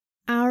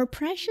Our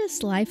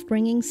precious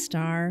life-bringing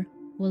star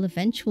will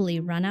eventually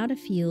run out of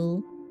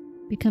fuel,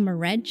 become a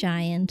red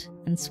giant,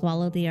 and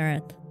swallow the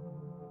Earth.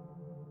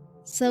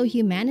 So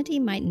humanity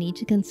might need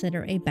to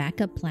consider a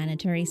backup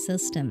planetary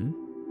system.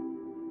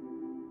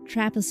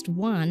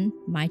 TRAPPIST-1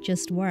 might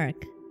just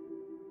work.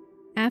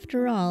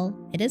 After all,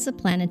 it is a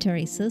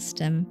planetary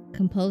system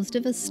composed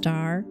of a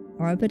star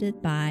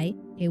orbited by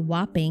a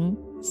whopping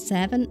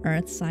 7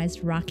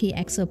 Earth-sized rocky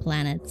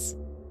exoplanets.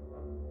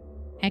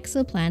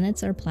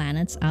 Exoplanets are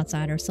planets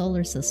outside our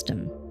solar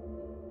system.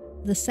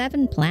 The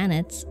 7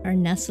 planets are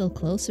nestled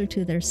closer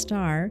to their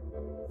star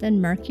than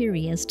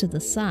Mercury is to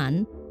the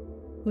Sun,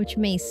 which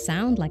may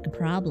sound like a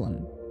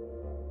problem.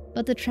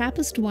 But the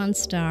TRAPPIST-1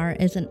 star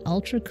is an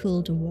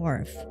ultracool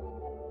dwarf.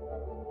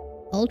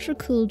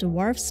 Ultracool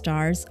dwarf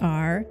stars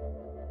are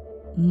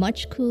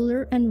much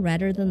cooler and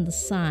redder than the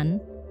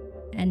Sun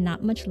and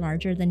not much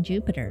larger than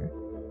Jupiter.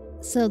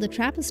 So the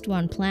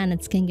TRAPPIST-1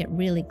 planets can get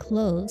really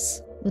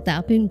close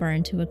without being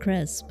burned to a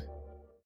crisp.